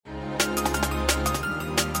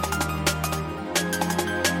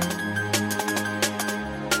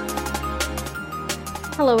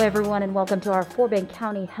Hello, everyone, and welcome to our Fort Bend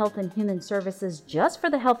County Health and Human Services Just for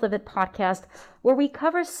the Health of It podcast, where we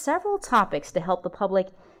cover several topics to help the public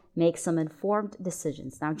make some informed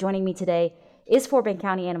decisions. Now, joining me today is Fort Bend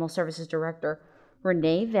County Animal Services Director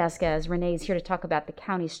Renee Vasquez. Renee is here to talk about the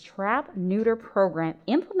county's trap neuter program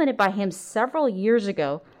implemented by him several years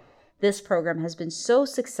ago. This program has been so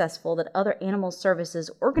successful that other animal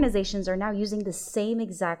services organizations are now using the same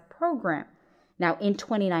exact program. Now, in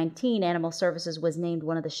 2019, Animal Services was named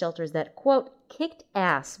one of the shelters that, quote, kicked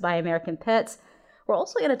ass by American Pets. We're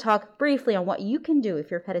also going to talk briefly on what you can do if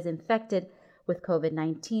your pet is infected with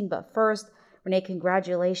COVID-19. But first, Renee,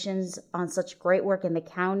 congratulations on such great work in the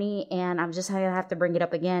county. And I'm just going to have to bring it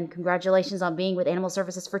up again. Congratulations on being with Animal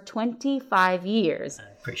Services for 25 years.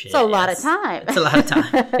 I appreciate it. It's a lot of time. It's a lot of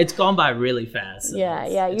time. It's gone by really fast. So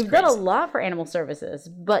yeah. You've done a lot for Animal Services.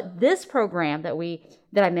 But this program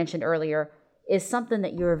that I mentioned earlier is something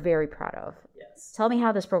that you're very proud of. Yes. Tell me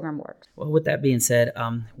how this program works. Well, with that being said,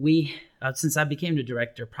 we since I became the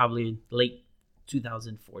director probably late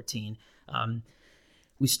 2014,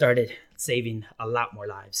 we started saving a lot more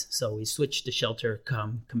lives. So we switched the shelter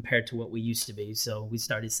compared to what we used to be. So we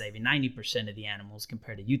started saving 90% of the animals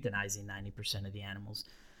compared to euthanizing 90% of the animals.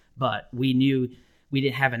 But we knew we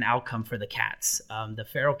didn't have an outcome for the cats. The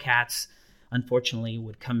feral cats, unfortunately,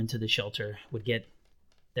 would come into the shelter, would get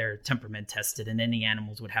their temperament tested, and then the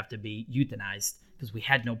animals would have to be euthanized because we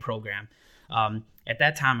had no program. At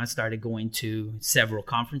that time, I started going to several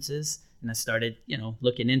conferences, and I started,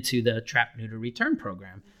 looking into the Trap Neuter Return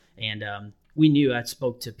program. And we knew I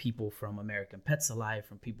spoke to people from American Pets Alive,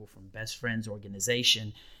 from people from Best Friends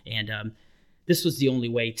organization, and this was the only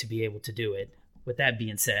way to be able to do it. With that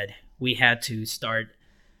being said, we had to start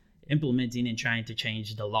implementing and trying to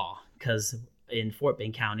change the law because in Fort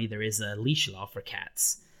Bend County, there is a leash law for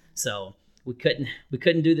cats. So we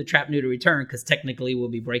couldn't do the Trap Neuter Return because technically we'll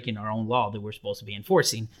be breaking our own law that we're supposed to be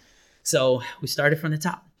enforcing. So we started from the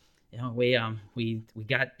top. We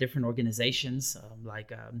got different organizations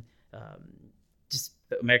like just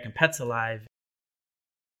American Pets Alive,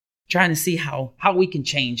 trying to see how we can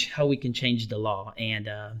change the law. And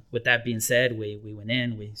with that being said, we went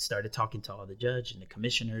in, we started talking to all the judge and the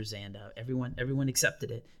commissioners, and everyone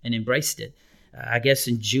accepted it and embraced it. I guess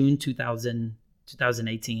in June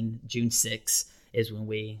 2018, June 6th is when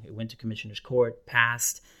we went to Commissioner's Court,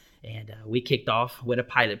 passed, and we kicked off with a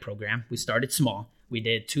pilot program. We started small. We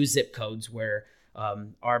did 2 zip codes where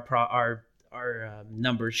our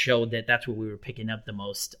numbers showed that that's where we were picking up the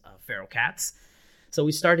most feral cats. So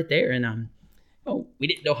we started there, and we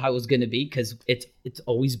didn't know how it was going to be because it's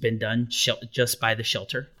always been done just by the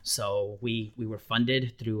shelter. So we were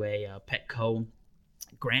funded through a Petco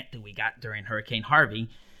grant that we got during Hurricane Harvey,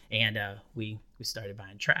 and we started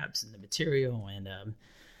buying traps and the material, and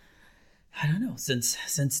I don't know,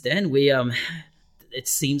 since then we it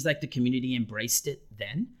seems like the community embraced it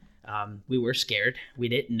then. We were scared. We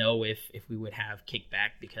didn't know if we would have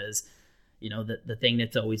kickback because the thing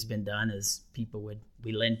that's always been done is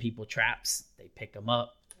we lend people traps, they pick them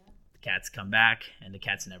up, the cats come back, and the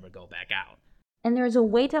cats never go back out. And there's a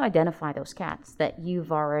way to identify those cats that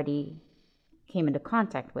you've already came into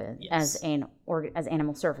contact with. Yes. as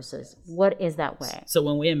Animal Services. What is that way? So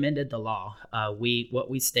when we amended the law, what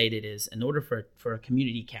we stated is in order for a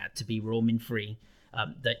community cat to be roaming free,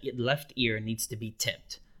 the left ear needs to be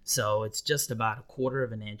tipped. So it's just about 1/4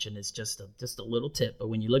 of an inch, and it's just a little tip. But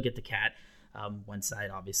when you look at the cat, one side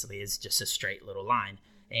obviously is just a straight little line.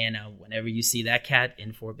 And whenever you see that cat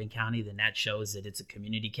in Fort Bend County, then that shows that it's a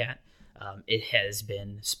community cat. It has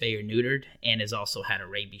been spay or neutered and has also had a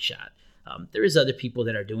rabies shot. There is other people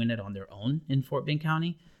that are doing it on their own in Fort Bend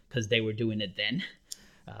County because they were doing it then.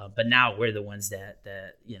 But now we're the ones that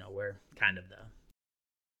we're kind of the...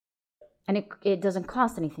 And it doesn't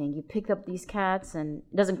cost anything. You pick up these cats, and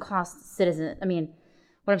it doesn't cost citizens. I mean,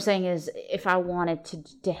 what I'm saying is, if I wanted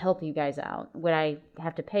to help you guys out, would I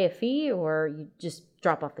have to pay a fee, or you just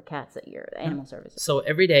drop off the cats at your Animal Services? So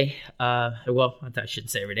every day, I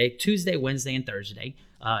shouldn't say every day. Tuesday, Wednesday, and Thursday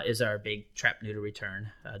is our big Trap Neuter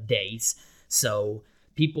Return days. So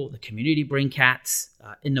the community bring cats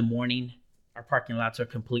in the morning. Our parking lots are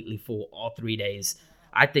completely full all 3 days.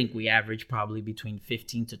 I think we average probably between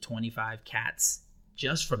 15 to 25 cats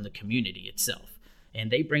just from the community itself.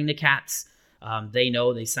 And they bring the cats.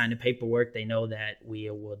 They sign the paperwork. They know that we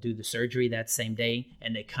will do the surgery that same day,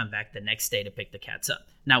 and they come back the next day to pick the cats up.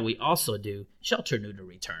 Now, we also do shelter neuter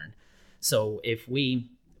return. So if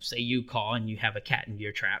say you call and you have a cat in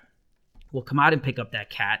your trap, we'll come out and pick up that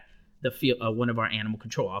cat, one of our animal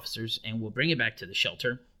control officers, and we'll bring it back to the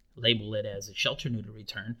shelter, label it as a shelter neuter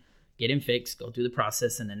return, get him fixed, go through the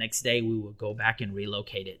process, and the next day we will go back and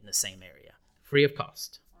relocate it in the same area, free of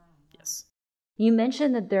cost. Yes. You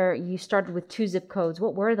mentioned that you started with 2 zip codes.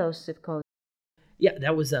 What were those zip codes? Yeah,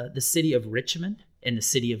 that was the city of Richmond and the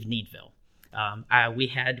city of Needville.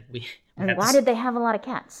 Why did they have a lot of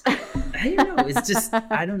cats? I don't know. It's just,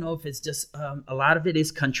 I don't know if it's just, a lot of it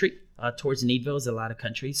is country. Towards Needville is a lot of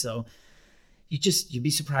country. So you'd be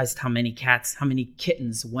surprised how many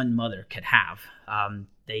kittens one mother could have.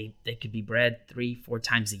 They could be bred 3-4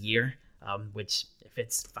 times a year, which if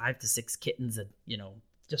it's 5 to 6 kittens,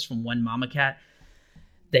 just from one mama cat,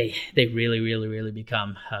 they really, really, really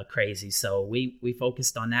become crazy. So we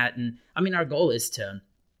focused on that. And I mean, our goal is to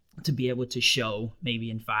be able to show maybe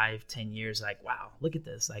in 5-10 years, like, wow, look at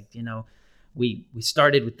this. Like, we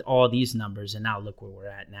started with all these numbers and now look where we're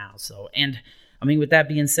at now. So, and I mean, with that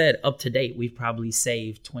being said, up to date, we've probably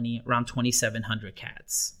saved around 2,700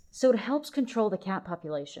 cats. So it helps control the cat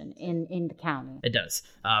population in the county. It does.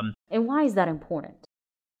 And why is that important?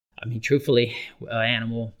 I mean, truthfully,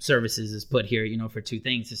 Animal Services is put here, for 2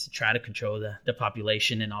 things, is to try to control the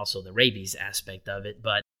population and also the rabies aspect of it.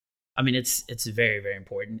 But I mean, it's very, very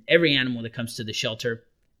important. Every animal that comes to the shelter,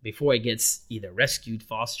 before it gets either rescued,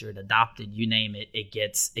 fostered, adopted, you name it, it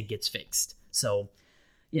gets fixed. So,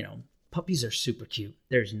 puppies are super cute.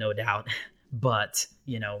 There's no doubt. But,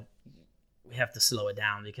 we have to slow it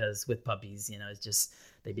down because with puppies, it's just,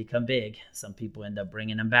 they become big. Some people end up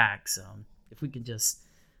bringing them back. So if we could just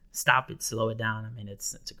stop it, slow it down, I mean,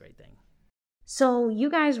 it's a great thing. So you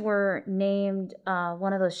guys were named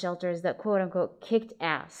one of those shelters that quote unquote kicked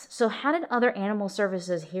ass. So how did other animal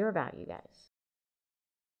services hear about you guys?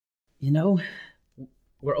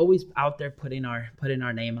 We're always out there putting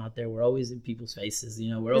our name out there. We're always in people's faces.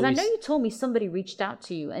 Because I know you told me somebody reached out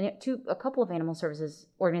to you, and a couple of animal services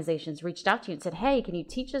organizations reached out to you and said, "Hey, can you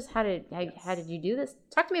teach us how did you do this?"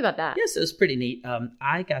 Talk to me about that. Yes, it was pretty neat.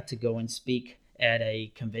 I got to go and speak at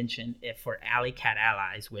a convention for Alley Cat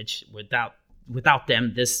Allies, which without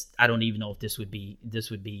them, I don't even know if this would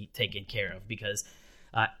be taken care of, because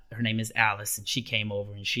her name is Alice, and she came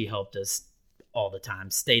over and she helped us all the time,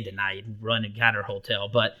 stayed the night, run and got her hotel.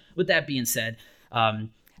 But with that being said,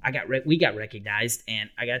 we got recognized, and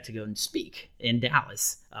I got to go and speak in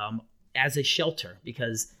Dallas as a shelter,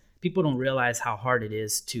 because people don't realize how hard it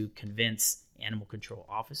is to convince animal control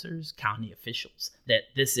officers, county officials, that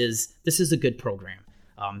this is a good program.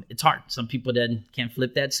 It's hard. Some people can't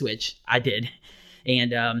flip that switch. I did.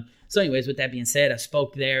 And so anyways, with that being said, I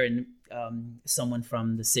spoke there, and someone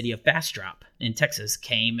from the city of Bastrop in Texas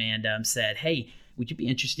came and said, "Hey, would you be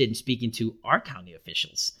interested in speaking to our county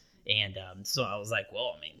officials?" And so I was like,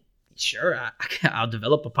 well, I mean, sure, I'll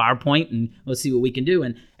develop a PowerPoint and we'll see what we can do.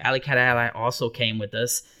 And Alley Cat Ally also came with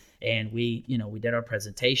us, and we did our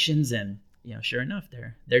presentations, and sure enough,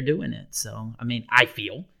 they're doing it. So I mean, I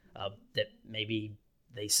feel that maybe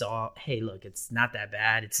they saw, hey, look, it's not that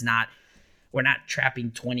bad. We're not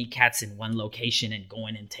trapping 20 cats in one location and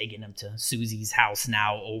going and taking them to Susie's house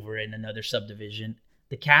now over in another subdivision.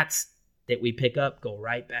 The cats that we pick up go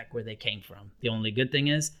right back where they came from. The only good thing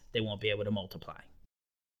is they won't be able to multiply.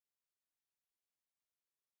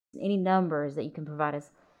 Any numbers that you can provide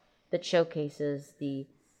us that showcases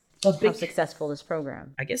how successful this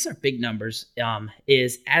program? I guess our big numbers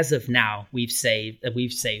is, as of now, we've saved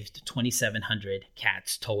 2,700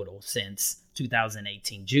 cats total since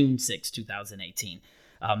 2018, June 6, 2018.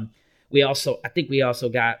 We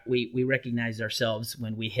recognized ourselves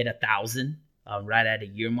when we hit 1,000 right at a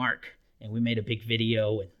year mark, and we made a big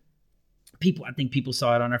video, and people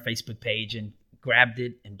saw it on our Facebook page and grabbed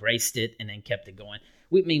it, embraced it, and then kept it going.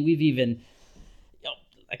 We've even,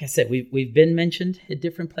 like I said, we've been mentioned at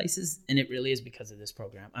different places, and it really is because of this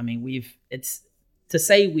program. I mean, we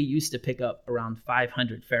used to pick up around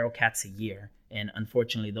 500 feral cats a year, and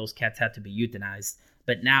unfortunately, those cats had to be euthanized.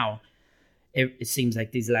 But now, it seems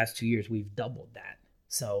like these last 2 years, we've doubled that.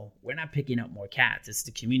 So we're not picking up more cats. It's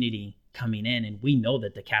the community coming in, and we know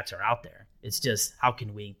that the cats are out there. It's just, how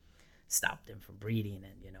can we stop them from breeding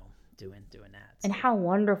and, doing that. And how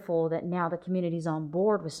wonderful that now the community's on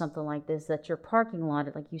board with something like this, that your parking lot,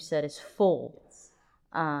 like you said, is full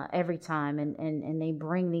every time, and they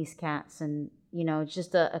bring these cats, and it's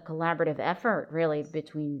just a collaborative effort really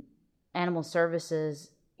between animal services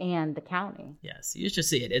and the county. Yes, you should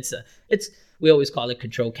see it. We always call it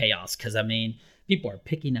control chaos, because I mean, people are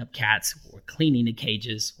picking up cats, we're cleaning the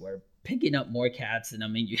cages, we're picking up more cats, and I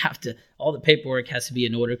mean, all the paperwork has to be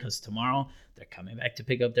in order, because tomorrow they're coming back to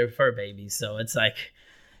pick up their fur babies. So it's like,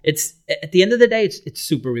 at the end of the day, it's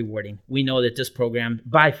super rewarding. We know that this program,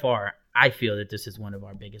 by far, I feel that this is one of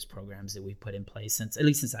our biggest programs that we've put in place since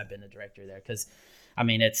I've been the director there. Because I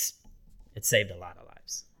mean, it saved a lot of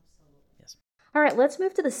lives. Yes. All right, let's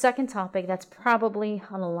move to the second topic that's probably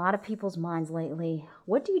on a lot of people's minds lately.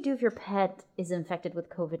 What do you do if your pet is infected with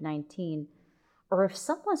COVID-19? Or if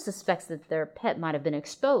someone suspects that their pet might have been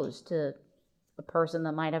exposed to a person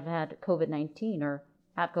that might have had COVID-19 or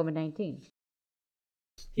have COVID-19?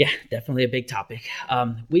 Yeah, definitely a big topic.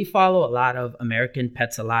 We follow a lot of American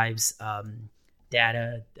Pets Alive's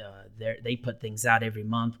data. They put things out every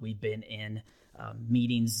month. We've been in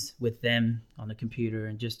meetings with them on the computer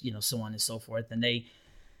and just, so on and so forth. And they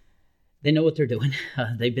know what they're doing.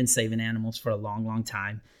 They've been saving animals for a long, long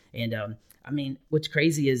time. And what's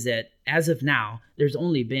crazy is that as of now, there's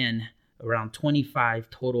only been around 25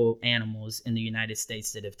 total animals in the United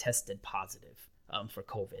States that have tested positive for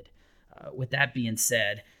COVID. With that being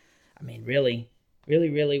said, really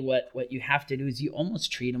what you have to do is you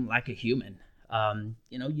almost treat them like a human.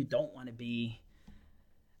 You don't want to be,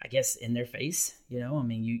 I guess, in their face.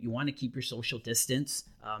 You want to keep your social distance.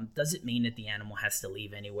 Doesn't mean that the animal has to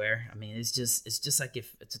leave anywhere. It's just like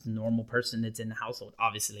if it's a normal person that's in the household.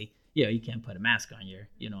 Obviously, you can't put a mask on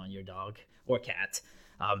your dog or cat.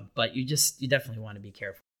 But you definitely want to be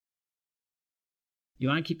careful. You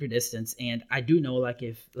want to keep your distance. And I do know, like,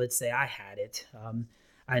 if, let's say I had it,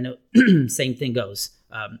 I know same thing goes.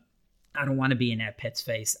 I don't want to be in that pet's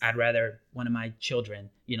face. I'd rather one of my children,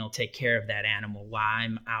 take care of that animal while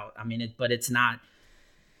I'm out. But it's not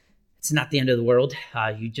the end of the world.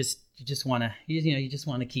 You just want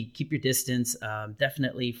to keep your distance.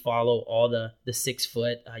 Definitely follow all the 6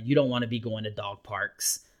 foot. You don't want to be going to dog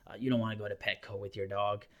parks. You don't want to go to Petco with your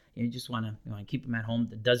dog. You just want to keep them at home.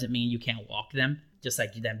 That doesn't mean you can't walk them. Just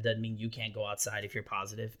like that doesn't mean you can't go outside if you're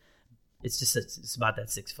positive. It's about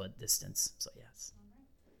that 6 foot distance. So yes.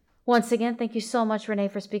 Once again, thank you so much, Renee,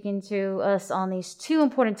 for speaking to us on these 2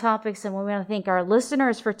 important topics. And we want to thank our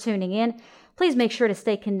listeners for tuning in. Please make sure to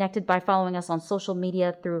stay connected by following us on social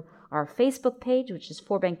media through our Facebook page, which is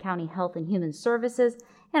Fort Bend County Health and Human Services,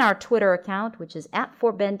 and our Twitter account, which is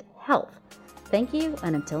 @FortBendHealth. Thank you,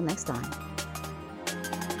 and until next time.